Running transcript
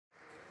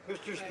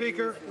Mr.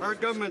 Speaker, our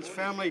government's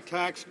family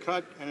tax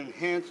cut and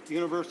enhanced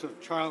universal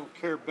child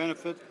care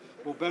benefit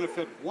will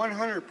benefit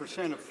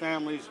 100% of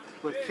families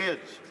with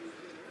kids.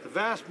 The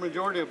vast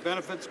majority of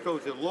benefits go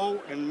to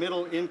low and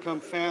middle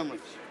income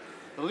families.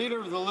 The leader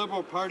of the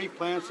Liberal Party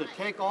plans to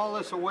take all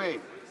this away.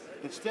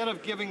 Instead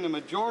of giving the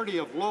majority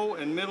of low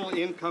and middle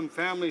income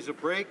families a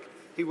break,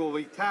 he will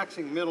be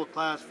taxing middle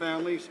class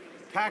families,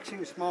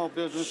 taxing small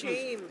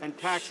businesses, and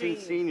taxing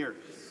seniors.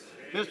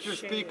 Mr.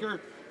 Speaker,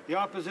 the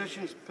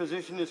opposition's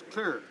position is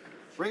clear.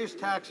 Raise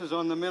taxes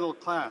on the middle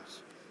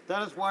class.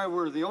 That is why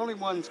we're the only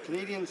ones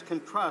Canadians can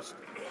trust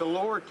to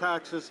lower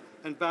taxes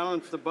and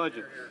balance the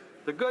budget.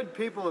 The good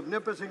people of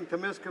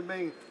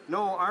Nipissing-Timiskaming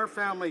know our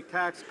family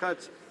tax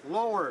cuts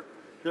lower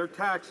their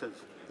taxes.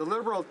 The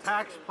Liberal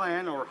tax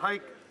plan or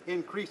hike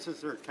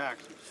increases their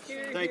taxes.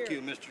 Thank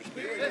you, Mr.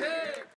 Speaker.